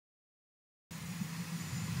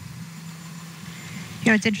You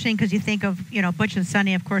know, it's interesting because you think of, you know, Butch and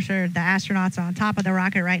Sunny, of course, are the astronauts on top of the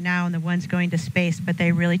rocket right now and the ones going to space, but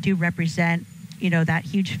they really do represent, you know, that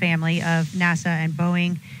huge family of NASA and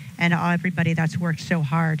Boeing and everybody that's worked so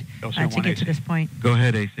hard to get to this point. Go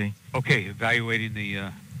ahead, AC. Okay, evaluating the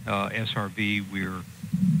SRV, we're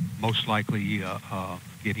most likely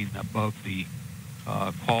getting above the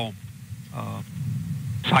call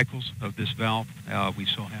cycles of this valve. We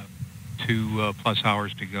still have 2+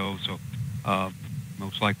 hours to go, so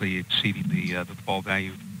most likely exceeding the fall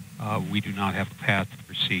value. We do not have a path to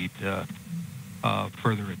proceed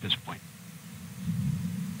further at this point.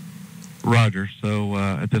 Roger. So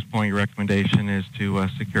at this point, your recommendation is to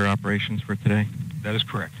secure operations for today? That is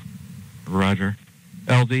correct. Roger.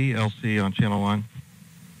 LD, LC on channel 1.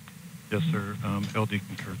 Yes, sir. LD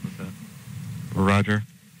concurs with that. Roger.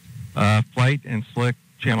 Flight and Slick,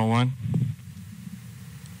 channel 1.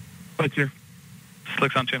 Flight here.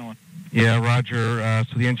 Slick's on channel 1. Yeah, Roger.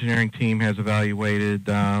 So the engineering team has evaluated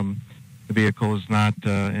the vehicle is not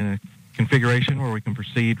in a configuration where we can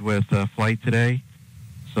proceed with flight today.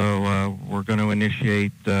 So we're going to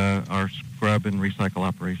initiate our scrub and recycle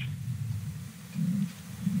operation.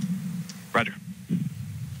 Roger.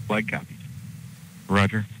 Flight copies.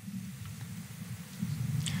 Roger.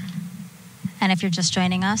 And if you're just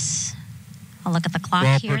joining us, I'll look at the clock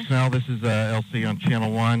Well, here. personnel, this is LC on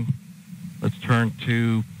channel 1. Let's turn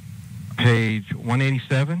to page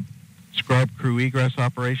 187, scrub crew egress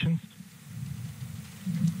operations.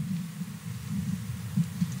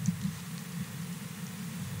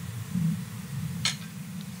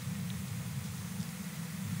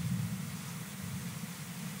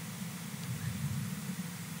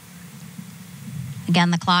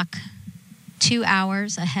 Again, the clock 2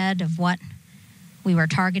 hours ahead of what we were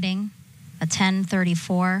targeting, a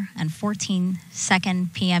 10:34 and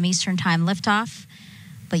 14-second p.m. Eastern Time liftoff.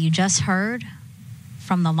 But you just heard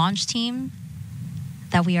from the launch team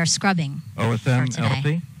that we are scrubbing OSM, for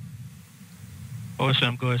today. LC.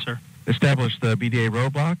 OSM, go ahead, sir. Establish the BDA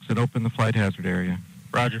roadblocks and open the flight hazard area.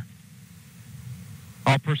 Roger.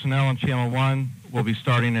 All personnel on channel 1 will be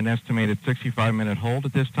starting an estimated 65-minute hold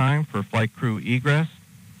at this time for flight crew egress.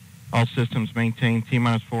 All systems maintain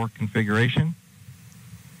T-4 configuration.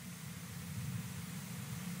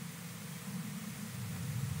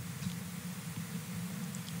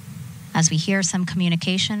 As we hear some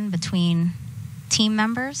communication between team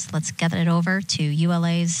members, let's get it over to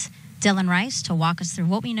ULA's Dylan Rice to walk us through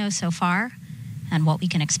what we know so far and what we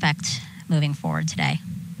can expect moving forward today.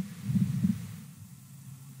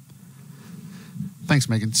 Thanks,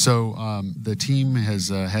 Megan. So the team has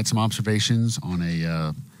had some observations on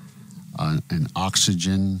an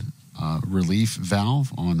oxygen relief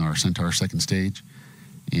valve on our Centaur second stage.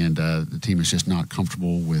 And the team is just not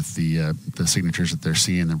comfortable with the signatures that they're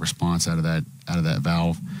seeing, the response out of that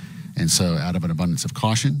valve, and so out of an abundance of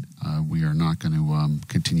caution, we are not going to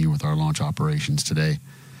continue with our launch operations today.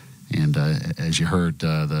 And as you heard,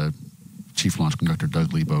 the Chief Launch Conductor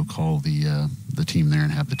Doug Lebo call the team there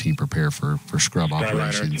and have the team prepare for scrub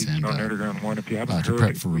operations and to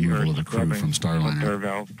prep for removal of the crew from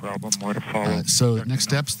Starliner. So next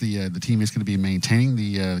steps, the team is going to be maintaining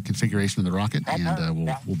the configuration of the rocket, and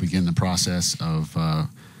we'll begin the process of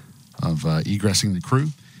egressing the crew.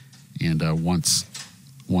 And once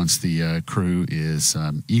the crew is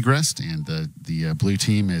egressed and the blue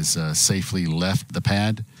team is safely left the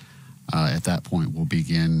pad, at that point we'll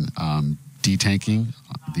begin detanking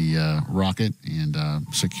the rocket and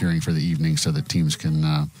securing for the evening so that teams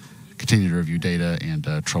can continue to review data and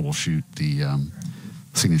troubleshoot the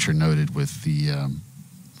signature noted with the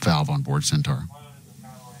valve on board Centaur.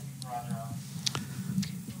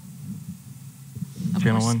 Of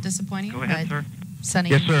Channel course, 1. disappointing. Go ahead, sir. Sunny,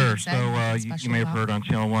 Yes, sir. said, So you may have heard on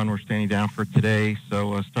channel 1, we're standing down for today.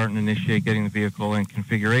 So starting to initiate getting the vehicle in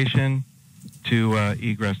configuration to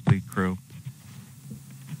egress the crew.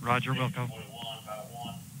 Roger, Wilco.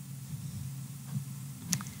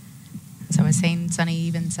 So I was saying, Sunny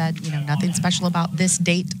even said, you know, nothing special about this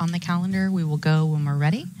date on the calendar. We will go when we're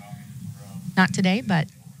ready. Not today, but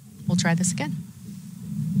we'll try this again.